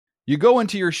You go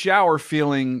into your shower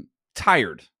feeling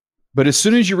tired, but as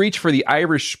soon as you reach for the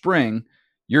Irish Spring,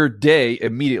 your day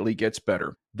immediately gets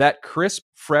better. That crisp,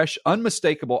 fresh,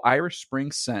 unmistakable Irish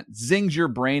Spring scent zings your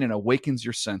brain and awakens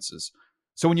your senses.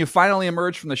 So when you finally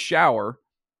emerge from the shower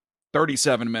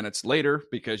 37 minutes later,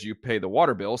 because you pay the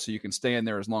water bill so you can stay in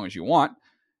there as long as you want,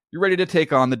 you're ready to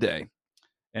take on the day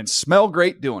and smell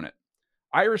great doing it.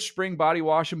 Irish Spring Body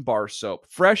Wash and Bar Soap.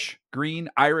 Fresh, green,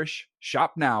 Irish.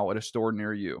 Shop now at a store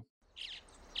near you.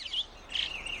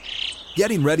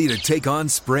 Getting ready to take on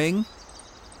spring?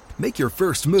 Make your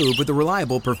first move with the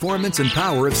reliable performance and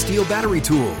power of Steel battery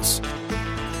tools.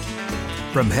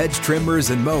 From hedge trimmers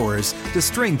and mowers to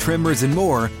string trimmers and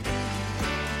more,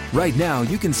 right now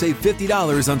you can save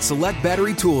 $50 on select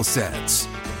battery tool sets.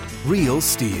 Real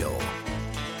Steel.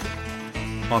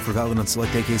 Offer valid on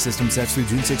select AK system sets through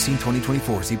June 16,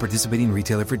 2024. See participating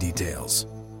retailer for details.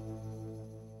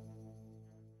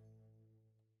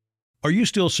 Are you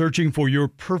still searching for your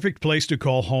perfect place to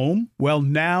call home? Well,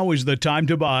 now is the time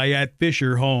to buy at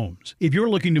Fisher Homes. If you're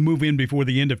looking to move in before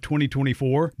the end of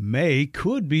 2024, May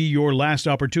could be your last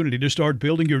opportunity to start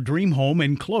building your dream home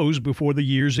and close before the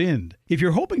year's end. If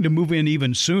you're hoping to move in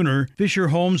even sooner, Fisher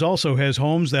Homes also has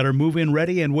homes that are move-in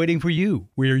ready and waiting for you,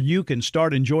 where you can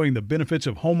start enjoying the benefits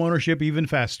of homeownership even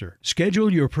faster.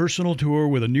 Schedule your personal tour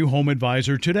with a new home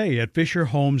advisor today at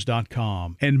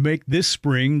FisherHomes.com and make this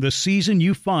spring the season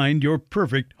you find your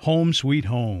perfect home sweet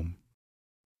home.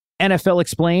 NFL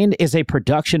Explained is a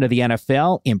production of the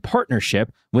NFL in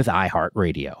partnership with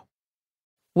iHeartRadio.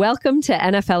 Welcome to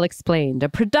NFL Explained, a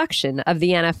production of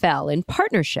the NFL in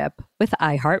partnership with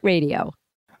iHeartRadio.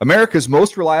 America's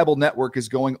most reliable network is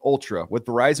going ultra with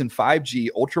Verizon 5G,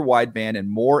 ultra wideband, and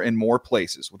more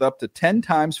places. With up to 10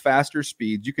 times faster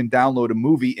speeds, you can download a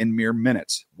movie in mere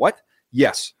minutes. What?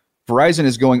 Yes, Verizon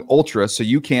is going ultra, so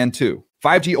you can too.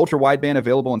 5G ultra wideband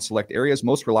available in select areas,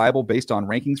 most reliable based on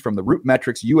rankings from the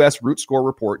RootMetrics U.S. Root Score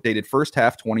report dated first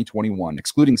half 2021.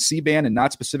 Excluding C-band and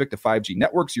not specific to 5G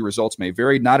networks, your results may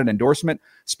vary. Not an endorsement.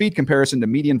 Speed comparison to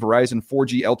median Verizon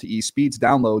 4G LTE speeds.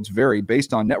 Downloads vary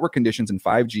based on network conditions and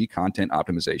 5G content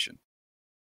optimization.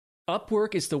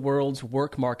 Upwork is the world's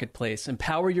work marketplace.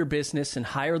 Empower your business and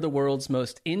hire the world's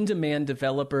most in-demand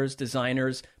developers,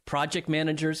 designers, project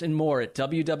managers, and more at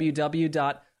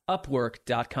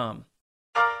www.upwork.com.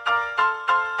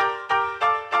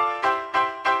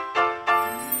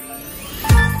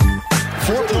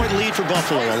 4-point lead for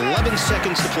Buffalo, 11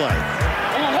 seconds to play.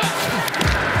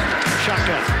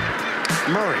 Shotgun.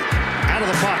 Murray out of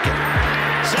the pocket.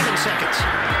 7 seconds.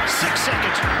 6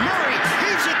 seconds. Murray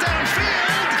heaves it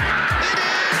downfield. It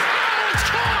is. Oh, it's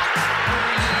caught.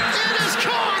 It is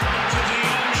caught.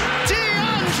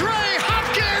 DeAndre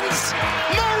Hopkins.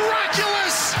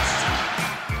 Miraculous.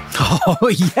 Oh,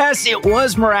 yes, it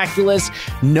was miraculous.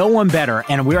 No one better.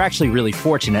 And we're actually really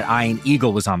fortunate. Ian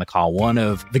Eagle was on the call, one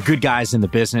of the good guys in the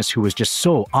business who was just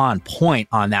so on point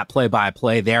on that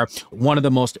play-by-play there. One of the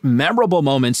most memorable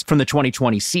moments from the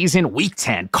 2020 season, Week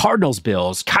 10,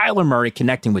 Cardinals-Bills, Kyler Murray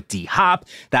connecting with D-Hop,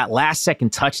 that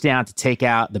last-second touchdown to take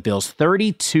out the Bills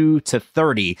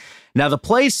 32-30. Now, the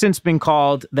play's since been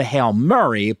called the Hail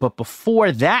Murray, but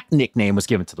before that nickname was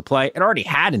given to the play, it already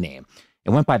had a name.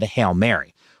 It went by the Hail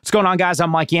Mary. What's going on, guys?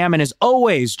 I'm Mike Yaman, as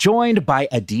always, joined by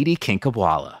Aditi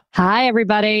Kinkhabwala. Hi,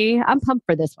 everybody. I'm pumped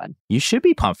for this one. You should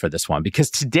be pumped for this one because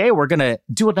today we're going to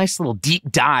do a nice little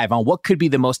deep dive on what could be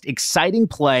the most exciting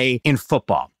play in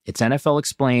football. It's NFL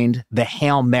Explained, the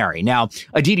Hail Mary. Now,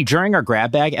 Aditi, during our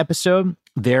grab bag episode,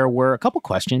 there were a couple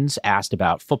questions asked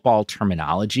about football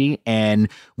terminology, and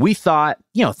we thought,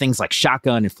 things like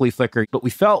shotgun and flea flicker, but we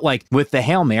felt like with the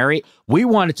Hail Mary, we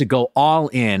wanted to go all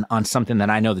in on something that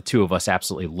I know the two of us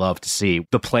absolutely love to see,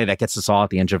 the play that gets us all at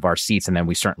the edge of our seats, and then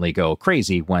we certainly go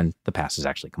crazy when the pass is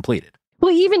actually completed.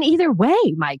 Well, even either way,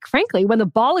 Mike, frankly, when the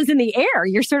ball is in the air,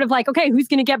 you're sort of like, okay, who's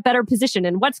going to get better position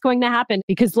and what's going to happen?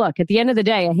 Because look, at the end of the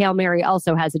day, a Hail Mary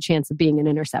also has a chance of being an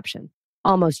interception.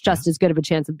 Almost just as good of a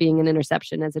chance of being an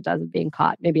interception as it does of being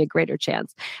caught, maybe a greater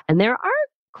chance. And there are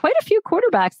quite a few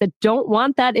quarterbacks that don't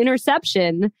want that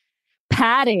interception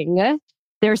padding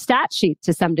their stat sheet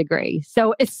to some degree.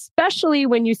 So especially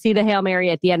when you see the Hail Mary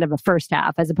at the end of a first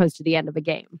half as opposed to the end of a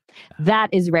game,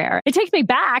 that is rare. It takes me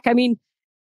back. I mean,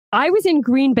 I was in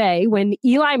Green Bay when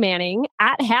Eli Manning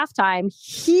at halftime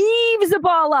heaves the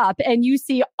ball up and you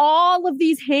see all of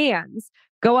these hands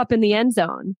go up in the end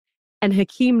zone. And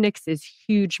Hakeem Nicks's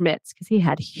huge mitts, because he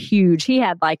had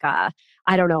like a,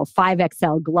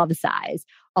 5XL glove size.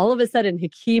 All of a sudden,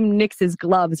 Hakeem Nicks's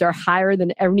gloves are higher than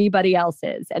anybody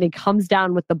else's. And he comes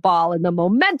down with the ball and the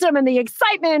momentum and the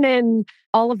excitement and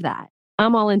all of that.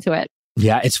 I'm all into it.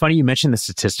 Yeah, it's funny you mentioned the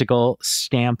statistical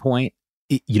standpoint.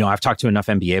 I've talked to enough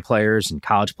NBA players and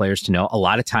college players to know a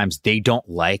lot of times they don't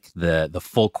like the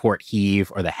full court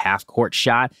heave or the half court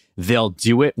shot. They'll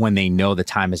do it when they know the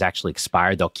time has actually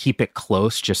expired. They'll keep it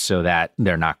close just so that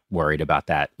they're not worried about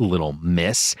that little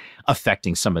miss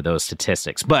affecting some of those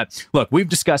statistics. But look, we've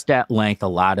discussed at length a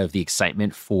lot of the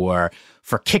excitement for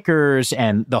kickers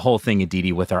and the whole thing,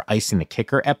 Aditi, with our Icing the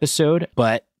Kicker episode.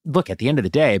 But look, at the end of the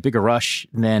day, a bigger rush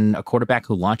than a quarterback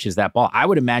who launches that ball. I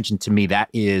would imagine, to me, that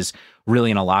is really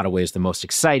in a lot of ways the most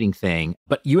exciting thing.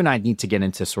 But you and I need to get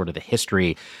into sort of the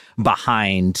history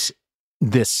behind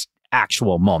this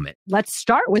actual moment. Let's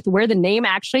start with where the name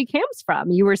actually comes from.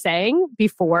 You were saying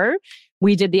before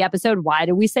we did the episode, why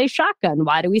do we say shotgun?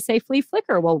 Why do we say flea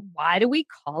flicker? Well, why do we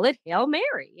call it Hail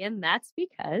Mary? And that's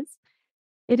because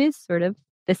it is sort of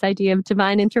this idea of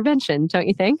divine intervention, don't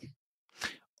you think?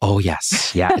 Oh,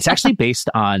 yes. Yeah. It's actually based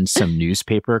on some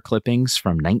newspaper clippings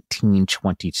from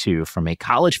 1922 from a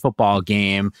college football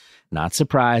game. Not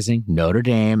surprising. Notre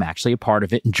Dame, actually a part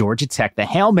of it, and Georgia Tech. The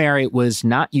Hail Mary was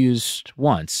not used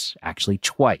once, actually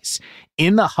twice.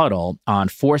 In the huddle on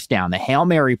fourth down, the Hail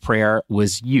Mary prayer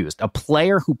was used. A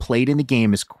player who played in the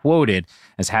game is quoted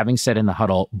as having said in the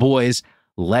huddle, "Boys,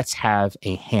 let's have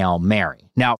a Hail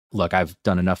Mary." Now, look, I've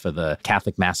done enough of the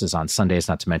Catholic masses on Sundays,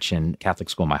 not to mention Catholic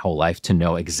school my whole life, to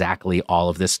know exactly all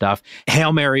of this stuff.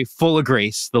 Hail Mary, full of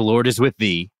grace, the Lord is with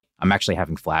thee. I'm actually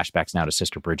having flashbacks now to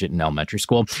Sister Bridget in elementary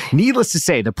school. Needless to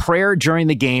say, the prayer during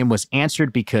the game was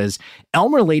answered because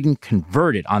Elmer Layden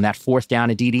converted on that fourth down,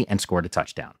 Aditi, and scored a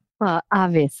touchdown. Well,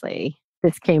 obviously,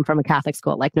 this came from a Catholic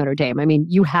school like Notre Dame. I mean,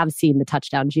 you have seen the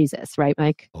touchdown Jesus, right,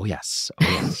 Mike? Oh, yes. Oh,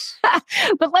 yes.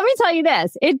 But let me tell you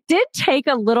this. It did take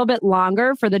a little bit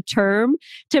longer for the term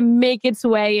to make its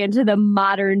way into the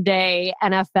modern day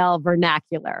NFL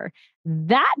vernacular.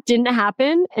 That didn't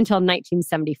happen until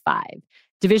 1975.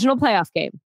 Divisional playoff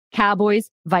game.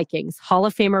 Cowboys, Vikings. Hall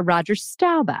of Famer Roger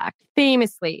Staubach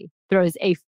famously throws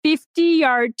a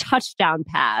 50-yard touchdown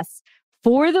pass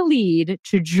for the lead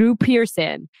to Drew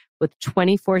Pearson with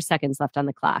 24 seconds left on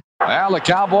the clock. Well, the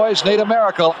Cowboys need a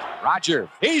miracle. Roger,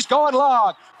 he's going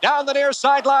long. Down the near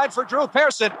sideline for Drew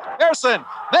Pearson. Pearson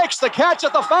makes the catch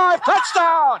at the 5.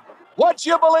 Touchdown! Would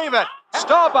you believe it?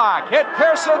 Staubach hit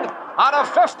Pearson on a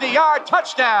 50-yard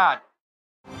touchdown.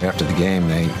 After the game,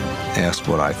 they asked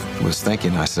what I was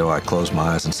thinking. I said, well, I closed my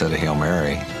eyes and said a Hail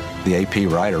Mary. The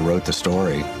AP writer wrote the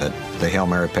story that the Hail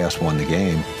Mary pass won the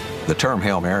game. The term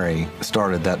Hail Mary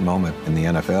started that moment in the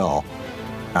NFL.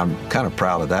 I'm kind of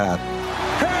proud of that.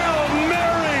 Hail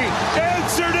Mary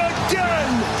answered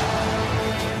again!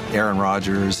 Aaron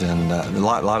Rodgers and a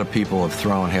lot of people have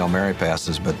thrown Hail Mary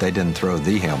passes, but they didn't throw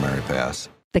the Hail Mary pass.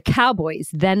 The Cowboys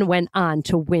then went on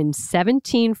to win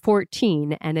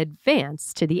 17-14 and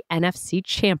advance to the NFC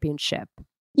Championship.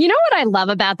 You know what I love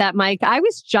about that, Mike? I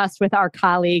was just with our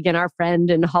colleague and our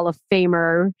friend and Hall of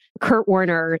Famer, Kurt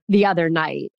Warner, the other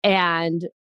night, and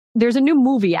there's a new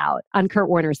movie out on Kurt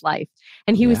Warner's life.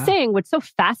 And he was saying what's so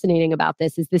fascinating about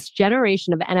this is this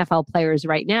generation of NFL players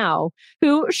right now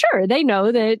who, sure, they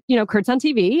know that, Kurt's on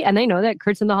TV and they know that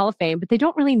Kurt's in the Hall of Fame, but they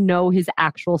don't really know his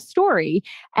actual story.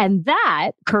 And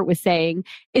that, Kurt was saying,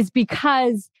 is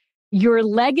because your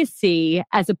legacy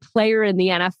as a player in the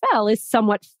NFL is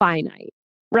somewhat finite,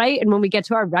 right? And when we get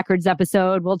to our records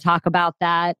episode, we'll talk about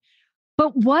that.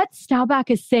 But what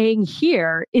Staubach is saying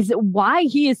here is why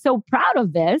he is so proud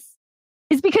of this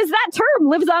is because that term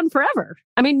lives on forever.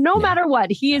 I mean, no matter what,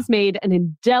 he has made an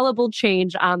indelible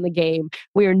change on the game.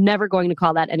 We are never going to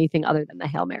call that anything other than the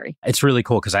Hail Mary. It's really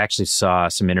cool because I actually saw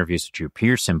some interviews with Drew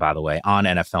Pearson, by the way, on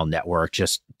NFL Network,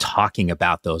 just talking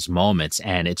about those moments.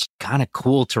 And it's kind of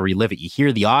cool to relive it. You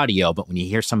hear the audio, but when you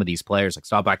hear some of these players like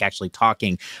Staubach actually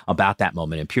talking about that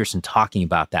moment and Pearson talking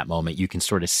about that moment, you can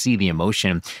sort of see the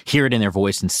emotion, hear it in their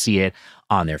voice and see it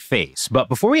on their face. But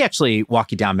before we actually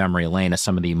walk you down memory lane of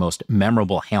some of the most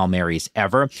memorable Hail Marys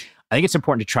ever, I think it's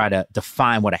important to try to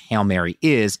define what a Hail Mary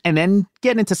is and then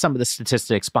get into some of the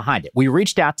statistics behind it. We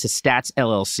reached out to Stats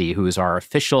LLC, who is our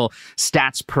official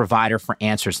stats provider for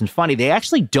answers. And funny, they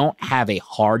actually don't have a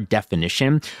hard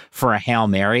definition for a Hail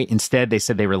Mary. Instead, they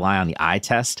said they rely on the eye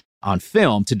test on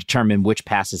film to determine which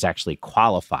passes actually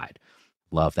qualified.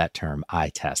 Love that term, eye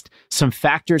test. Some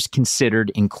factors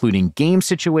considered including game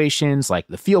situations like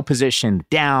the field position,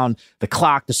 down, the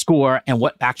clock, the score, and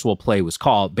what actual play was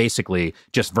called. Basically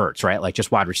just verts, right? Like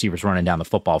just wide receivers running down the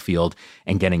football field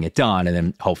and getting it done and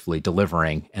then hopefully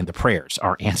delivering, and the prayers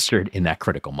are answered in that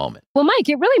critical moment. Well, Mike,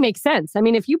 it really makes sense. I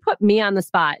mean, if you put me on the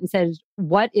spot and said,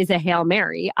 what is a Hail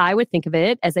Mary? I would think of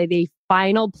it as the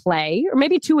final play, or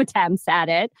maybe 2 attempts at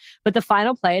it, but the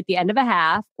final play at the end of a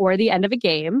half or the end of a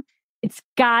game It's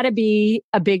got to be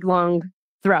a big, long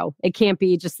throw. It can't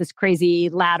be just this crazy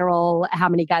lateral, how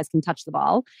many guys can touch the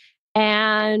ball.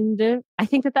 And I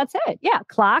think that's it. Yeah,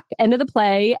 clock, end of the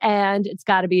play, and it's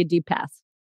got to be a deep pass.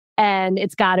 And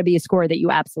it's got to be a score that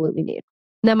you absolutely need.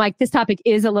 Now, Mike, this topic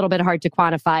is a little bit hard to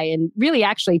quantify. And really,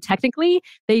 actually, technically,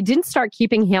 they didn't start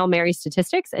keeping Hail Mary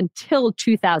statistics until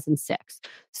 2006.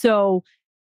 So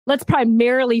let's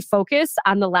primarily focus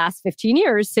on the last 15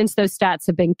 years since those stats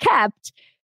have been kept,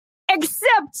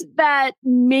 except that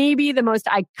maybe the most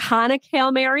iconic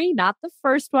Hail Mary, not the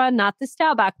first one, not the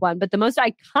Staubach one, but the most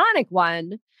iconic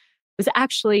one was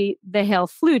actually the Hail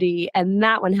Flutie, and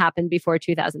that one happened before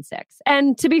 2006.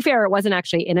 And to be fair, it wasn't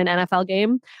actually in an NFL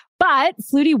game, but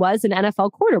Flutie was an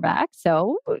NFL quarterback.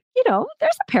 So, there's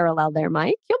a parallel there,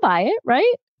 Mike. You'll buy it,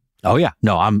 right? Oh, yeah.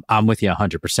 No, I'm with you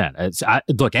 100%.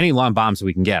 Look, any long bombs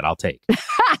we can get, I'll take.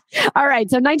 All right.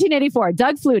 So 1984,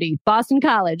 Doug Flutie, Boston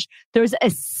College. There's a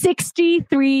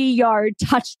 63-yard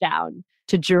touchdown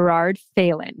to Gerard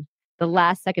Phelan. The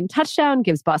last-second touchdown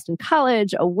gives Boston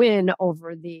College a win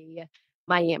over the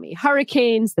Miami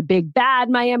Hurricanes, the big bad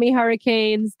Miami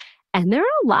Hurricanes. And there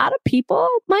are a lot of people,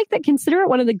 Mike, that consider it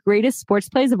one of the greatest sports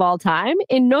plays of all time,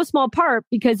 in no small part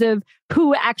because of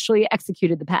who actually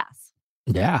executed the pass.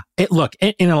 Yeah. Look,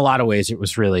 in a lot of ways, it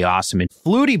was really awesome. And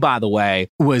Flutie, by the way,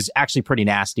 was actually pretty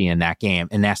nasty in that game,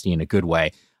 and nasty in a good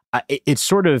way. It's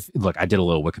sort of, look, I did a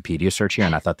little Wikipedia search here,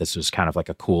 and I thought this was kind of like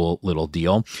a cool little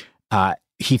deal.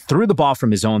 He threw the ball from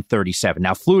his own 37.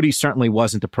 Now, Flutie certainly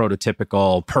wasn't the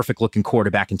prototypical perfect-looking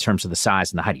quarterback in terms of the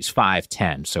size and the height. He's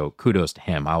 5'10", so kudos to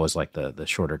him. I always like the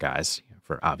shorter guys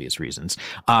for obvious reasons.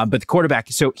 But the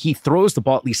quarterback, so he throws the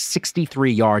ball at least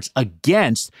 63 yards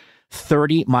against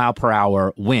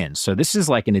 30-mile-per-hour winds. So this is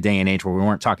like in a day and age where we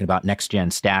weren't talking about next-gen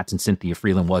stats and Cynthia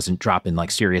Freeland wasn't dropping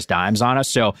like serious dimes on us.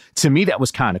 So to me, that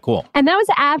was kind of cool. And that was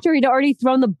after he'd already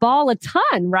thrown the ball a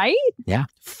ton, right? Yeah,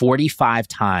 45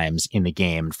 times in the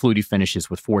game. Flutie finishes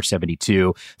with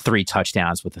 472, 3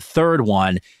 touchdowns, with the third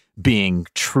one being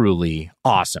truly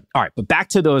awesome. All right, but back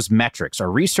to those metrics.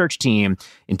 Our research team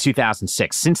in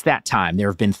 2006, since that time, there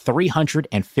have been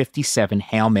 357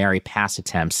 Hail Mary pass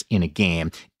attempts in a game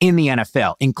in the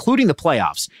NFL, including the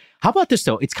playoffs. How about this,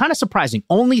 though? It's kind of surprising.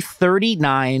 Only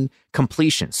 39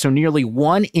 completions, so nearly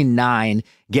 1 in 9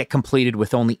 get completed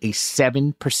with only a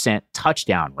 7%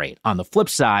 touchdown rate. On the flip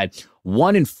side,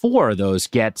 1 in 4 of those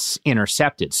gets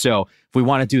intercepted. So if we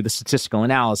want to do the statistical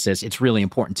analysis, it's really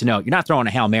important to note you're not throwing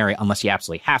a Hail Mary unless you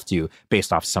absolutely have to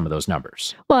based off some of those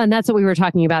numbers. Well, and that's what we were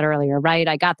talking about earlier, right?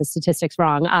 I got the statistics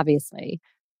wrong, obviously.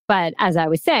 But as I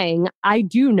was saying, I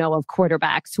do know of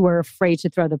quarterbacks who are afraid to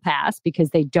throw the pass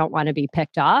because they don't want to be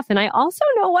picked off. And I also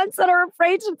know ones that are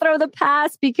afraid to throw the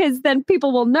pass because then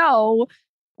people will know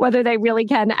whether they really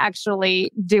can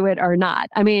actually do it or not.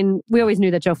 I mean, we always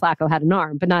knew that Joe Flacco had an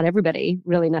arm, but not everybody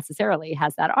really necessarily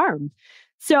has that arm.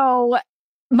 So,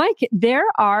 Mike, there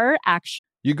are actually...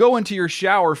 You go into your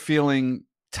shower feeling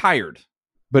tired,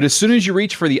 but as soon as you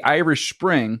reach for the Irish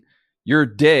Spring, your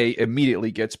day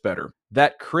immediately gets better.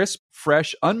 That crisp,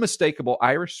 fresh, unmistakable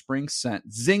Irish Spring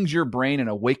scent zings your brain and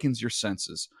awakens your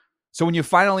senses. So when you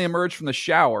finally emerge from the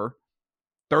shower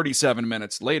 37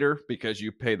 minutes later, because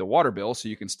you pay the water bill so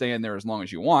you can stay in there as long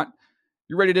as you want,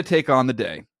 you're ready to take on the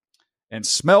day and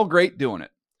smell great doing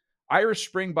it. Irish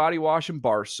Spring Body Wash and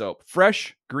Bar Soap.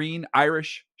 Fresh, green,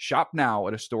 Irish. Shop now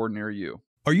at a store near you.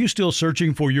 Are you still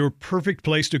searching for your perfect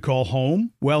place to call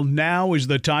home? Well, now is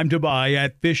the time to buy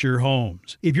at Fisher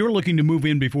Homes. If you're looking to move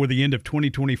in before the end of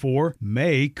 2024,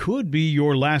 May could be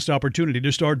your last opportunity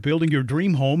to start building your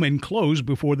dream home and close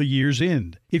before the year's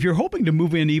end. If you're hoping to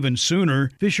move in even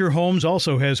sooner, Fisher Homes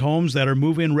also has homes that are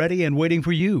move-in ready and waiting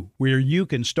for you, where you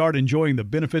can start enjoying the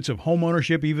benefits of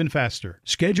homeownership even faster.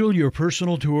 Schedule your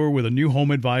personal tour with a new home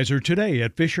advisor today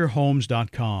at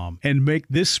FisherHomes.com and make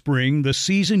this spring the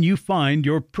season you find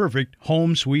your perfect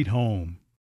home sweet home.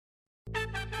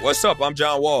 What's up? I'm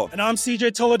John Wall. And I'm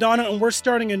CJ Toledano, and we're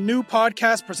starting a new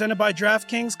podcast presented by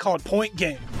DraftKings called Point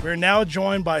Game. We're now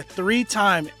joined by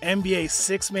 3-time NBA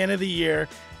Sixth Man of the Year,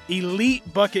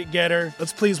 elite bucket getter.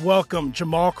 Let's please welcome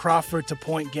Jamal Crawford to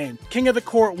Point Game. King of the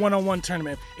Court one-on-one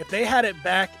tournament. If they had it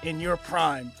back in your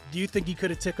prime, do you think you could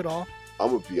have took it all?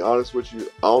 I'm going to be honest with you.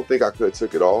 I don't think I could have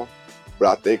took it all, but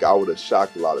I think I would have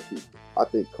shocked a lot of people. I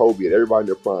think Kobe and everybody in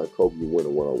their prime, Kobe would win a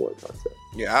one-on-one contest.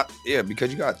 Yeah, because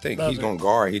you got to think, he's going to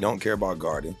guard. He don't care about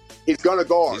guarding. He's going to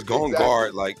guard. He's going to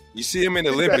guard. Like, you see him in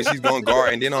the Olympics, he's going to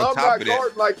guard. And then on top of that. I'm not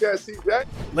guarding like that, see that?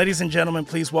 Ladies and gentlemen,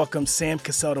 please welcome Sam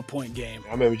Cassell to Point Game.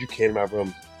 I remember you came out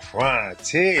from crying,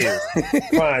 tears.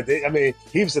 Crying. I mean,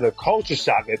 he was in a culture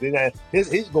shock. And then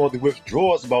he's going through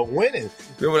withdrawals about winning.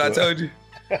 Remember what I told you?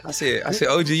 I said,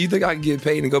 OG, you think I can get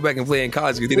paid and go back and play in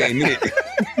college because it ain't it?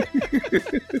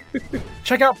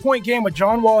 Check out Point Game with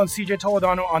John Wall and CJ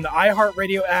Toledano on the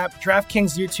iHeartRadio app,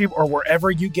 DraftKings YouTube, or wherever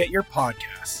you get your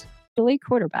podcasts.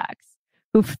 Quarterbacks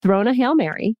who've thrown a Hail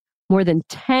Mary more than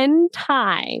 10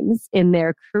 times in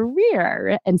their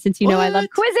career. And since you know I love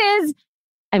quizzes,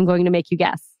 I'm going to make you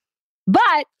guess.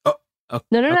 But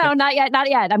no, not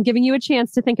yet. I'm giving you a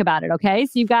chance to think about it, okay?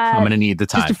 So you've got... I'm going to need the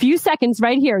time. Just a few seconds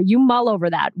right here. You mull over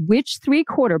that. Which 3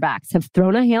 quarterbacks have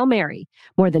thrown a Hail Mary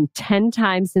more than 10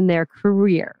 times in their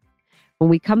career? When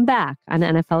we come back on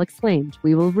NFL Explained,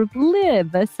 we will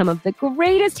relive some of the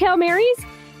greatest Hail Marys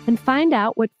and find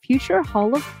out what future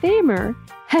Hall of Famer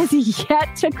has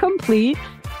yet to complete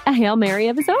a Hail Mary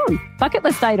of his own. Bucket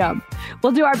list item.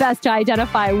 We'll do our best to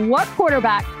identify what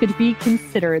quarterback could be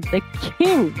considered the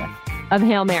king of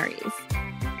Hail Marys.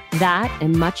 That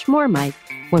and much more, Mike,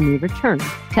 when we return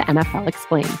to NFL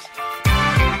Explained.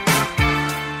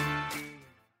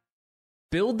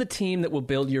 Build the team that will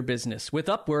build your business. With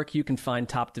Upwork, you can find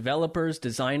top developers,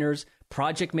 designers,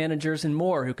 project managers, and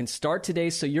more who can start today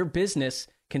so your business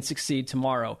can succeed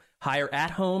tomorrow. Hire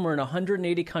at home or in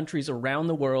 180 countries around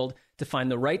the world to find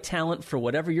the right talent for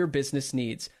whatever your business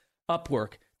needs.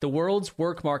 Upwork, the world's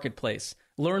work marketplace.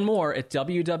 Learn more at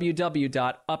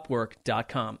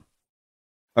www.upwork.com.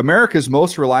 America's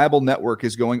most reliable network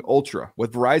is going ultra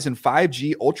with Verizon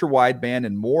 5G ultra wideband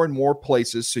in more and more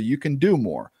places so you can do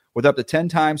more. With up to 10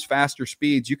 times faster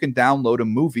speeds, you can download a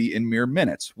movie in mere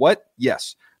minutes. What?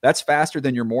 Yes, that's faster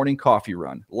than your morning coffee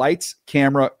run. Lights,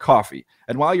 camera, coffee.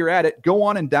 And while you're at it, go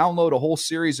on and download a whole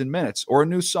series in minutes or a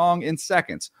new song in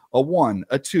seconds. A 1,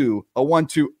 a 2, a 1,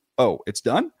 2. Oh, it's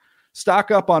done?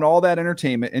 Stock up on all that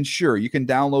entertainment, and sure, you can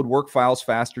download work files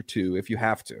faster too if you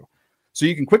have to. So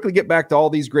you can quickly get back to all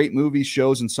these great movies,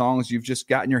 shows, and songs you've just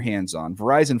gotten your hands on.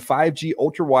 Verizon 5G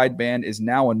ultra wideband is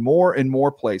now in more and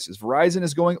more places. Verizon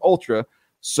is going ultra,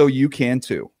 so you can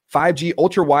too. 5G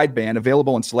ultra wideband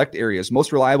available in select areas,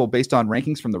 most reliable based on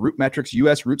rankings from the RootMetrics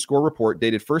US Root Score report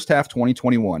dated first half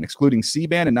 2021. Excluding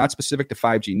C-band and not specific to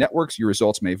 5G networks, your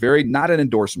results may vary, not an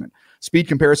endorsement. Speed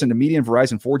comparison to median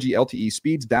Verizon 4G LTE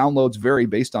speeds. Downloads vary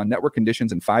based on network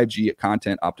conditions and 5G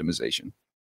content optimization.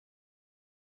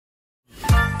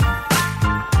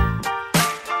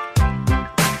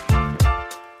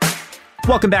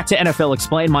 Welcome back to NFL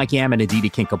Explained. Mike Yam and Aditi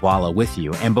Kinkhabwala with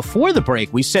you. And before the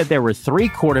break, we said there were 3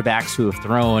 quarterbacks who have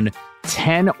thrown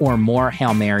 10 or more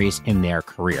Hail Marys in their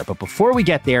career. But before we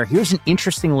get there, here's an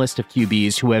interesting list of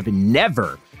QBs who have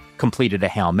never completed a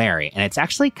Hail Mary. And it's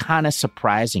actually kind of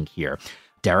surprising here.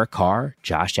 Derek Carr,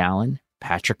 Josh Allen,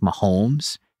 Patrick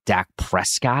Mahomes, Dak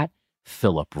Prescott,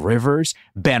 Phillip Rivers,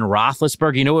 Ben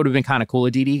Roethlisberger. You know what would have been kind of cool,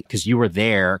 Aditi? Because you were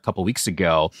there a couple weeks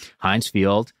ago, Heinz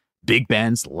Field, Big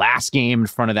Ben's last game in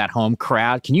front of that home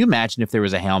crowd. Can you imagine if there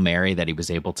was a Hail Mary that he was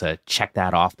able to check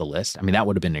that off the list? I mean, that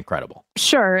would have been incredible.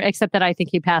 Sure, except that I think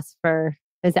he passed for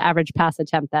his average pass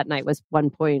attempt that night was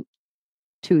 1.2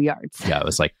 yards. Yeah, it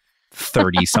was like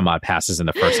 30 some odd passes in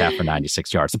the first half for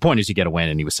 96 yards. The point is you get a win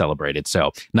and he was celebrated. So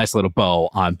nice little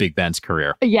bow on Big Ben's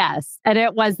career. Yes. And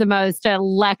it was the most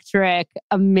electric,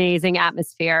 amazing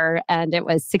atmosphere. And it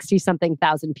was 60-something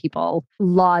thousand people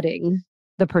lauding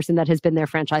the person that has been their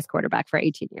franchise quarterback for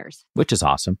 18 years. Which is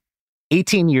awesome.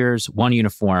 18 years, 1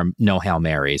 uniform, no Hail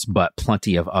Marys, but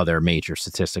plenty of other major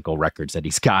statistical records that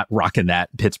he's got rocking that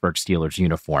Pittsburgh Steelers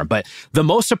uniform. But the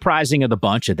most surprising of the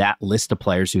bunch of that list of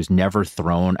players who's never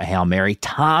thrown a Hail Mary,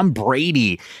 Tom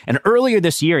Brady. And earlier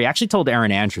this year, he actually told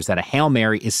Aaron Andrews that a Hail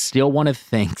Mary is still one of the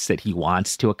things that he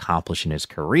wants to accomplish in his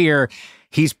career.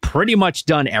 He's pretty much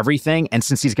done everything. And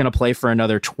since he's going to play for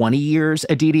another 20 years,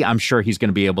 Aditi, I'm sure he's going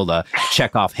to be able to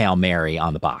check off Hail Mary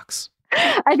on the box.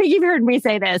 I think you've heard me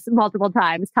say this multiple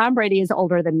times. Tom Brady is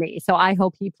older than me, so I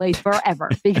hope he plays forever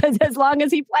because as long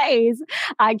as he plays,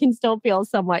 I can still feel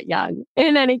somewhat young.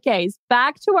 In any case,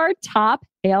 back to our top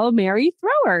Hail Mary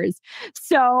throwers.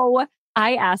 So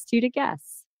I asked you to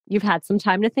guess. You've had some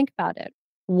time to think about it.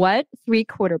 What 3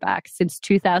 quarterbacks since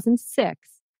 2006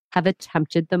 have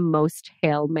attempted the most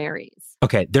Hail Marys?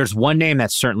 Okay, there's one name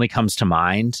that certainly comes to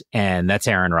mind, and that's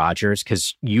Aaron Rodgers,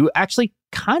 because you actually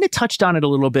kind of touched on it a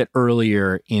little bit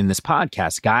earlier in this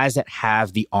podcast. Guys that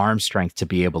have the arm strength to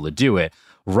be able to do it.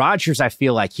 Rodgers, I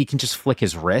feel like he can just flick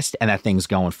his wrist and that thing's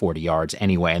going 40 yards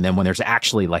anyway. And then when there's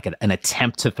actually like an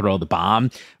attempt to throw the bomb,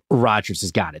 Rodgers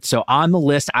has got it. So on the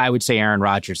list, I would say Aaron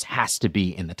Rodgers has to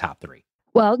be in the top 3.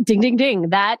 Well, ding, ding,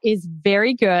 ding. That is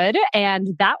very good.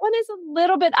 And that one is a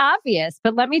little bit obvious,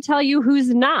 but let me tell you who's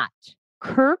not.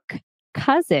 Kirk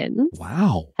Cousins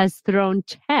has thrown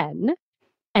 10,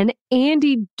 and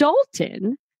Andy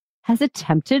Dalton has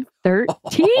attempted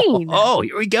 13. Oh,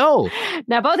 here we go.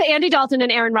 Now, both Andy Dalton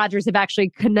and Aaron Rodgers have actually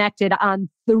connected on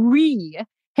 3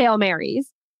 Hail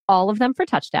Marys, all of them for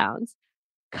touchdowns.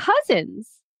 Cousins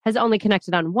has only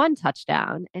connected on 1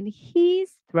 touchdown, and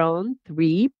he's thrown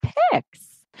 3 picks.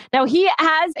 Now, he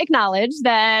has acknowledged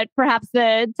that perhaps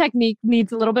the technique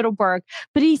needs a little bit of work,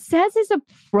 but he says his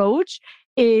approach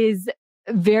is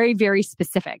very, very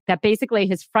specific, that basically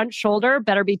his front shoulder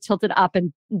better be tilted up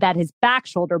and that his back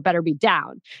shoulder better be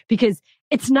down, because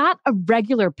it's not a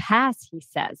regular pass, he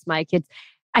says, Mike.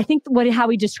 I think how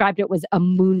he described it was a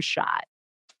moonshot,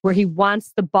 where he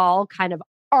wants the ball kind of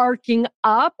arcing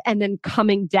up and then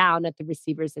coming down at the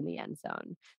receivers in the end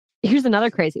zone. Here's another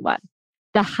crazy one.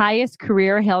 The highest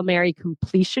career Hail Mary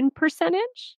completion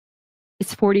percentage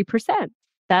is 40%.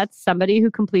 That's somebody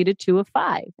who completed 2 of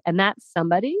 5. And that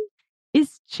somebody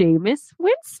is Jameis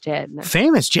Winston.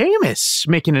 Famous Jameis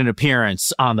making an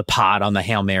appearance on the pod on the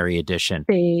Hail Mary edition.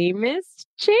 Famous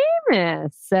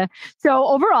Jameis. So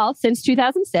overall, since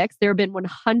 2006, there have been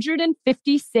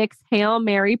 156 Hail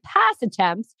Mary pass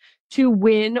attempts to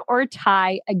win or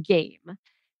tie a game.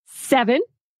 7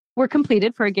 were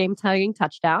completed for a game-tying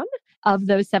touchdown. Of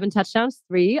those 7 touchdowns,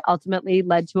 3 ultimately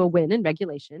led to a win in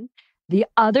regulation. The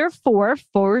other 4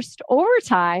 forced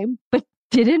overtime, but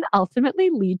didn't ultimately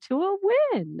lead to a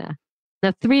win.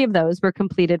 Now, 3 of those were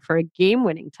completed for a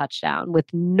game-winning touchdown with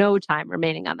no time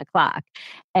remaining on the clock.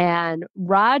 And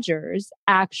Rodgers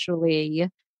actually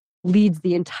leads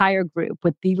the entire group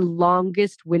with the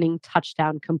longest winning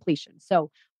touchdown completion. So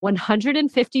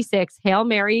 156 Hail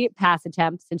Mary pass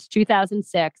attempts since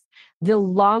 2006. The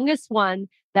longest one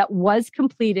that was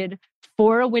completed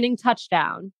for a winning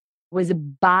touchdown was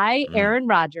by Aaron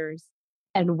Rodgers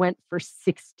and went for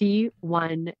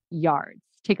 61 yards.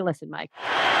 Take a listen, Mike.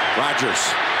 Rodgers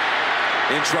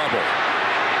in trouble.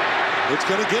 It's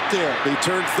going to get there. He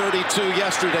turned 32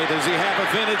 yesterday. Does he have a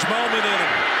vintage moment in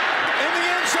him? In the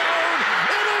end zone,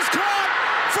 it is caught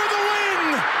for the win.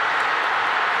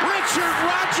 Richard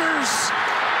Rodgers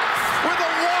with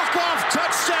a walk-off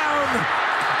touchdown.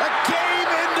 A game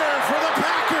ender for the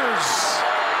Packers.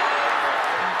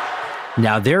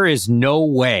 Now, there is no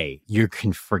way you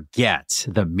can forget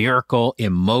the miracle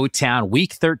in Motown,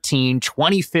 Week 13,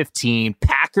 2015,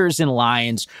 Packers and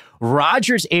Lions.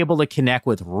 Rodgers able to connect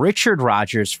with Richard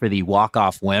Rodgers for the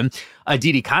walk-off win.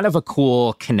 Didi, kind of a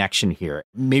cool connection here.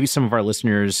 Maybe some of our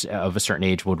listeners of a certain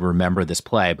age would remember this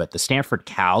play, but the Stanford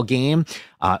Cal game,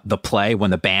 the play when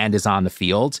the band is on the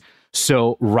field.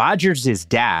 So Rodgers'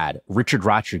 dad, Richard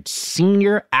Rodgers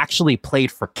Sr., actually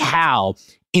played for Cal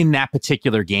in that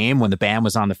particular game when the band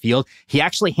was on the field. He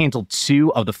actually handled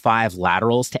 2 of the 5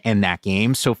 laterals to end that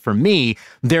game. So for me,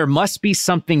 there must be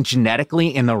something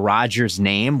genetically in the Rodgers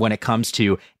name when it comes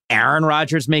to Aaron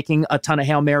Rodgers making a ton of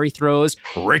Hail Mary throws,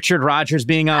 Richard Rodgers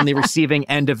being on the receiving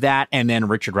end of that, and then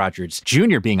Richard Rodgers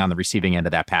Jr. being on the receiving end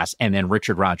of that pass, and then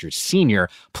Richard Rodgers Sr.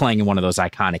 playing in one of those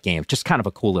iconic games. Just kind of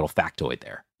a cool little factoid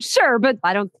there. Sure, but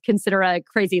I don't consider a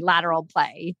crazy lateral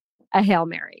play a Hail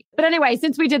Mary. But anyway,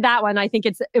 since we did that one, I think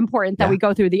it's important that we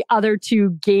go through the other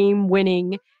 2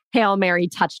 game-winning Hail Mary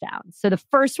touchdowns. So the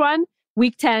first one,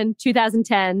 Week 10,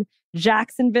 2010,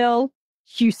 Jacksonville,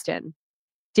 Houston.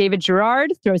 David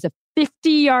Gerard throws a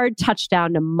 50-yard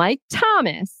touchdown to Mike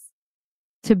Thomas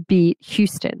to beat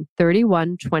Houston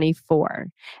 31-24.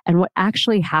 And what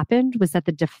actually happened was that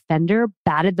the defender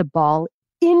batted the ball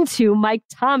into Mike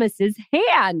Thomas's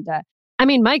hand. I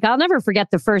mean, Mike, I'll never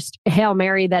forget the first Hail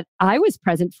Mary that I was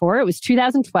present for. It was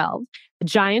 2012. The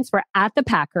Giants were at the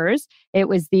Packers. It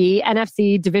was the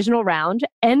NFC divisional round,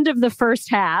 end of the first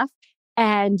half,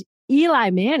 and Eli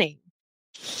Manning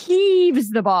heaves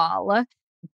the ball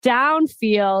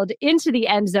downfield into the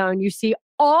end zone. You see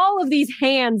all of these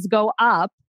hands go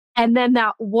up, and then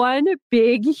that one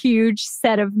big, huge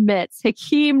set of mitts.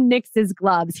 Hakeem nicks his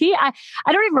gloves. I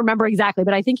don't even remember exactly,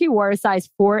 but I think he wore a size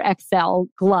 4XL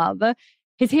glove.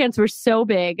 His hands were so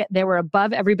big, they were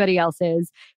above everybody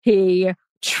else's. He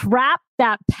trapped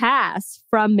that pass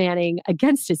from Manning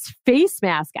against his face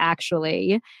mask,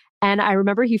 actually. And I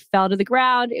remember he fell to the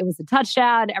ground. It was a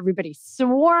touchdown. Everybody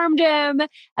swarmed him.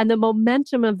 And the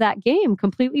momentum of that game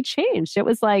completely changed. It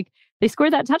was like they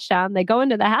scored that touchdown. They go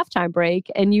into the halftime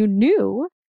break, and you knew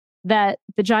that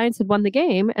the Giants had won the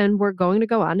game and were going to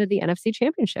go on to the NFC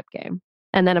Championship game.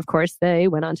 And then, of course, they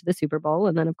went on to the Super Bowl.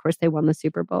 And then, of course, they won the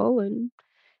Super Bowl. And,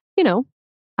 you know,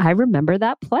 I remember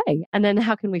that play. And then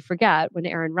how can we forget when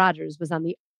Aaron Rodgers was on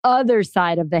the other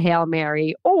side of the Hail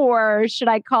Mary, or should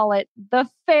I call it the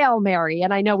Fail Mary?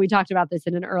 And I know we talked about this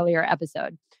in an earlier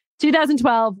episode.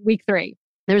 2012, Week 3,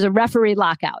 there's a referee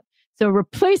lockout. So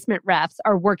replacement refs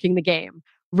are working the game.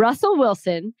 Russell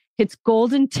Wilson, hits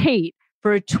Golden Tate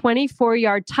for a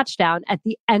 24-yard touchdown at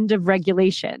the end of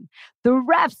regulation. The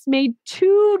refs made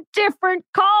 2 different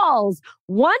calls.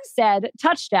 One said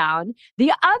touchdown.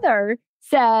 The other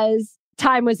says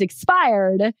time was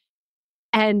expired.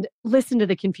 And listen to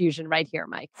the confusion right here,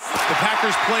 Mike. The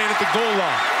Packers playing at the goal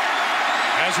line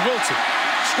as Wilson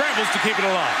scrambles to keep it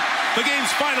alive. The game's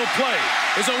final play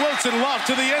is a Wilson loft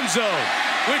to the end zone,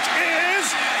 which is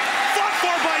fought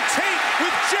for by Tate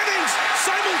with Jennings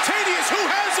simultaneous. Who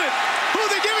has it? Who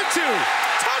they give it to?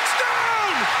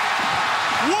 Touchdown!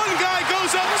 One guy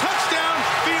goes up, touchdown.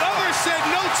 The other said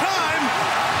no time.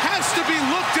 Has to be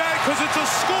looked at because it's a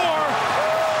score.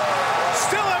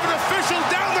 Still have an official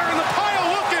down there in the pile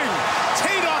looking.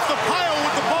 Tate off the pile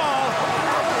with the ball.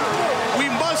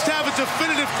 We must have a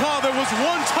definitive call. There was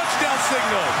one touchdown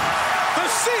signal. The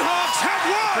Seahawks have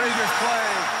won. Previous play.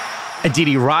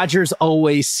 Aditi, Rodgers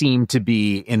always seemed to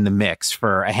be in the mix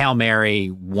for a Hail Mary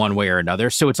one way or another,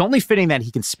 so it's only fitting that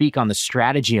he can speak on the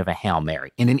strategy of a Hail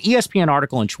Mary. In an ESPN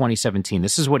article in 2017,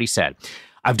 this is what he said.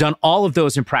 I've done all of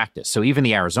those in practice. So even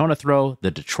the Arizona throw,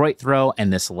 the Detroit throw,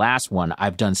 and this last one,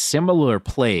 I've done similar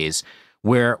plays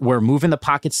where we're moving the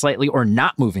pocket slightly or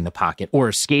not moving the pocket or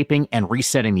escaping and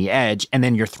resetting the edge. And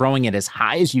then you're throwing it as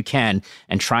high as you can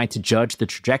and trying to judge the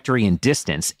trajectory and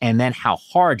distance and then how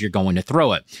hard you're going to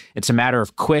throw it. It's a matter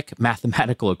of quick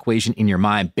mathematical equation in your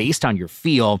mind based on your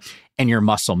feel and your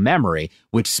muscle memory,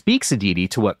 which speaks, Aditi,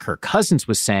 to what Kirk Cousins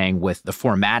was saying with the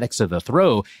formatics of the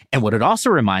throw. And what it also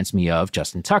reminds me of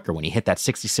Justin Tucker, when he hit that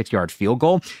 66-yard field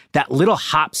goal, that little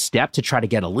hop step to try to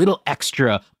get a little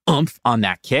extra oomph on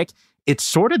that kick. It's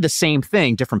sort of the same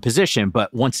thing, different position,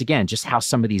 but once again, just how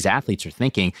some of these athletes are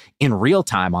thinking in real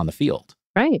time on the field.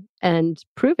 Right. And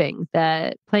proving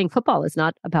that playing football is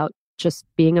not about just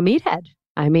being a meathead.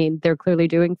 I mean, they're clearly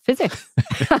doing physics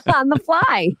on the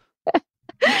fly.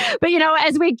 But, you know,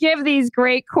 as we give these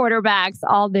great quarterbacks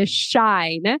all this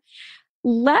shine,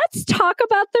 let's talk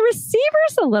about the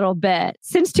receivers a little bit.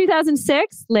 Since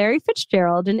 2006, Larry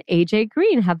Fitzgerald and A.J.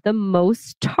 Green have the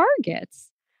most targets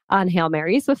on Hail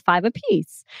Marys with 5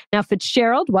 apiece. Now,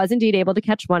 Fitzgerald was indeed able to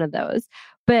catch one of those,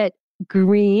 but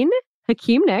Green,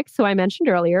 Hakeem Nicks, who I mentioned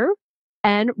earlier,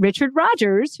 and Richard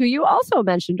Rodgers, who you also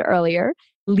mentioned earlier,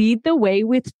 lead the way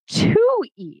with 2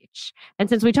 each. And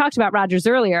since we talked about Rodgers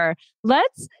earlier,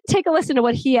 let's take a listen to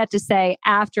what he had to say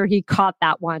after he caught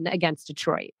that one against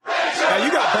Detroit. Now,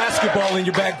 you got basketball in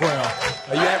your background.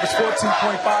 You averaged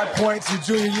 14.5 points your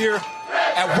junior year.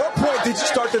 At what point did you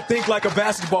start to think like a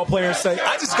basketball player and say,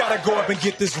 I just got to go up and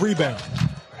get this rebound?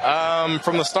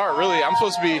 From the start, really. I'm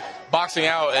supposed to be boxing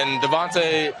out, and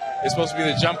Devontae is supposed to be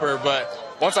the jumper.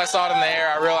 But once I saw it in the air,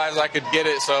 I realized I could get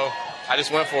it, so I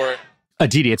just went for it.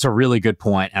 Aditi, it's a really good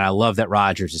point, and I love that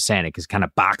Rodgers is saying it because it kind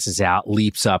of boxes out,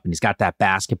 leaps up, and he's got that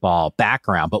basketball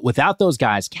background. But without those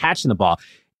guys catching the ball,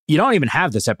 you don't even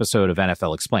have this episode of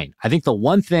NFL Explained. I think the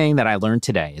one thing that I learned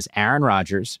today is Aaron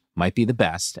Rodgers might be the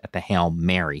best at the Hail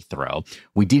Mary throw.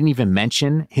 We didn't even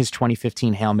mention his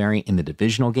 2015 Hail Mary in the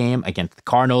divisional game against the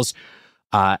Cardinals.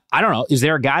 I don't know. Is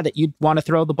there a guy that you'd want to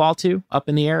throw the ball to up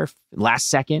in the air, last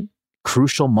second,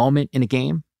 crucial moment in a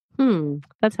game?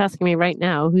 That's asking me right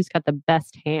now, who's got the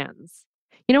best hands?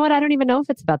 You know what? I don't even know if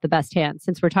it's about the best hands.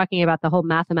 Since we're talking about the whole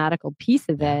mathematical piece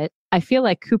of it, I feel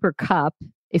like Cooper Kupp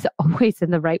is always in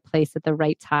the right place at the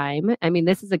right time. I mean,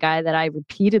 this is a guy that I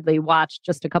repeatedly watched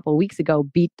just a couple of weeks ago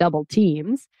beat double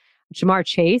teams. Jamar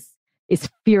Chase is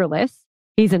fearless.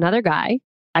 He's another guy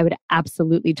I would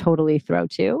absolutely totally throw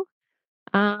to.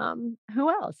 Who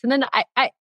else? And then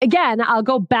Again, I'll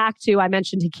go back to, I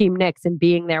mentioned Hakeem Nicks and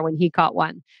being there when he caught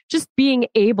one. Just being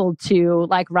able to,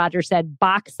 like Roger said,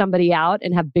 box somebody out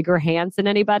and have bigger hands than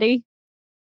anybody.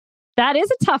 That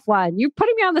is a tough one. You're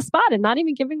putting me on the spot and not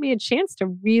even giving me a chance to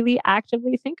really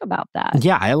actively think about that.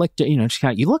 Yeah, I like to, just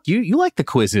kind of, you like the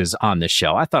quizzes on this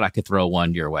show. I thought I could throw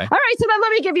one your way. All right, so then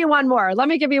let me give you one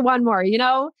more.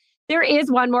 There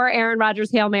is one more Aaron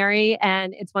Rodgers Hail Mary,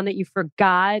 and it's one that you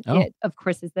forgot. Oh. It, of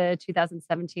course, is the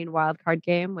 2017 wildcard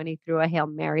game when he threw a Hail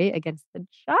Mary against the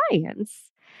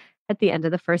Giants at the end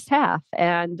of the first half.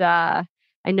 And I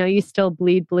know you still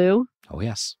bleed blue. Oh,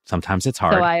 yes. Sometimes it's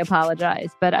hard. So I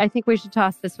apologize. But I think we should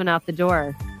toss this one out the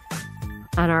door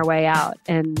on our way out.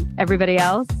 And everybody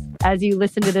else, as you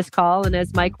listen to this call and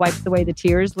as Mike wipes away the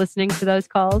tears listening to those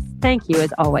calls, thank you,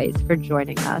 as always, for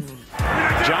joining us.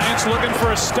 Giants looking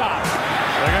for a stop.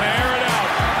 They're going to air it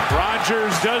out.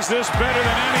 Rodgers does this better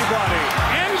than anybody.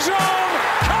 End zone,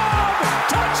 Cobb,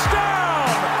 touchdown!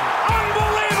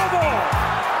 Unbelievable!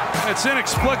 It's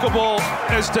inexplicable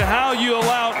as to how you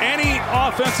allow any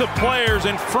offensive players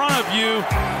in front of you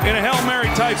in a Hail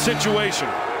Mary type situation.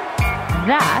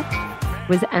 That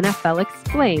was NFL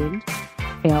Explained,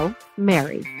 Hail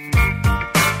Mary.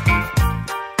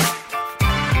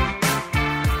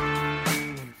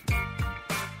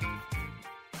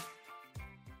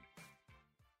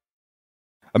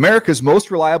 America's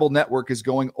most reliable network is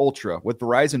going ultra with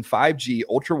Verizon 5G,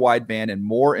 ultra wideband, and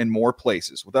more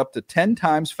places. With up to 10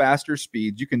 times faster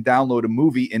speeds, you can download a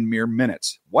movie in mere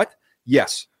minutes. What?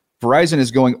 Yes, Verizon is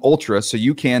going ultra, so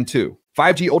you can too.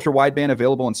 5G ultra wideband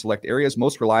available in select areas,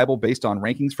 most reliable based on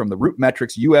rankings from the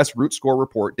RootMetrics U.S. Root Score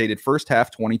report dated first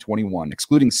half 2021.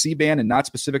 Excluding C-band and not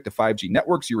specific to 5G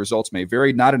networks, your results may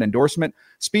vary. Not an endorsement.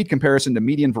 Speed comparison to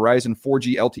median Verizon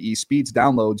 4G LTE speeds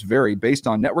downloads vary based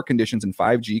on network conditions and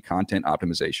 5G content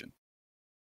optimization.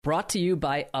 Brought to you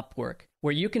by Upwork,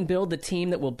 where you can build the team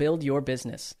that will build your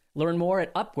business. Learn more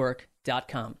at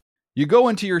Upwork.com. You go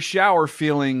into your shower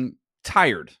feeling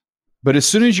tired, but as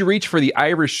soon as you reach for the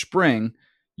Irish Spring,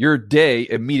 your day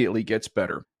immediately gets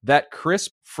better. That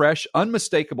crisp, fresh,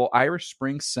 unmistakable Irish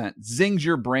Spring scent zings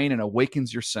your brain and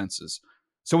awakens your senses.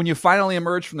 So when you finally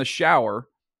emerge from the shower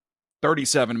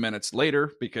 37 minutes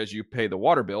later, because you pay the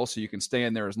water bill so you can stay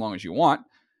in there as long as you want,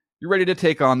 you're ready to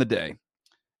take on the day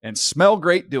and smell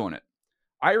great doing it.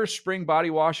 Irish Spring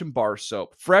Body Wash and Bar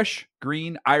Soap. Fresh,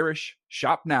 green, Irish.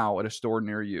 Shop now at a store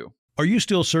near you. Are you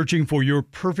still searching for your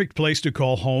perfect place to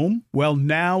call home? Well,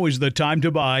 now is the time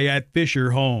to buy at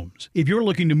Fisher Homes. If you're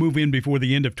looking to move in before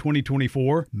the end of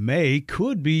 2024, May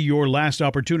could be your last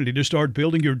opportunity to start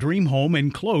building your dream home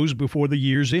and close before the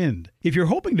year's end. If you're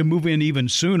hoping to move in even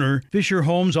sooner, Fisher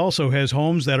Homes also has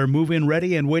homes that are move-in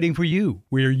ready and waiting for you,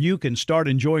 where you can start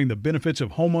enjoying the benefits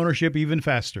of homeownership even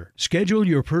faster. Schedule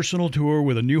your personal tour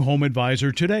with a new home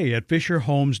advisor today at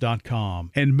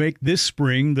FisherHomes.com and make this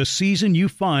spring the season you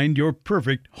find your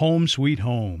perfect home sweet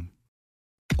home.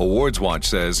 Awards Watch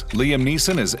says Liam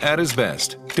Neeson is at his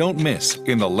best. Don't miss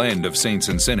In the Land of Saints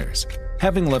and Sinners.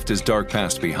 Having left his dark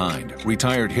past behind,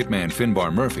 retired hitman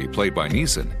Finbar Murphy, played by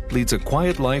Neeson, leads a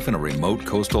quiet life in a remote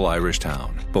coastal Irish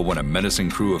town. But when a menacing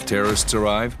crew of terrorists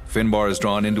arrive, Finbar is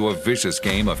drawn into a vicious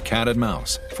game of cat and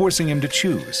mouse, forcing him to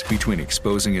choose between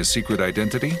exposing his secret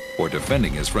identity or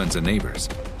defending his friends and neighbors.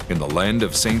 In the Land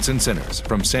of Saints and Sinners,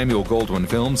 from Samuel Goldwyn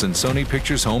Films and Sony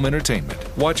Pictures Home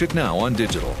Entertainment. Watch it now on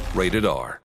digital. Rated R.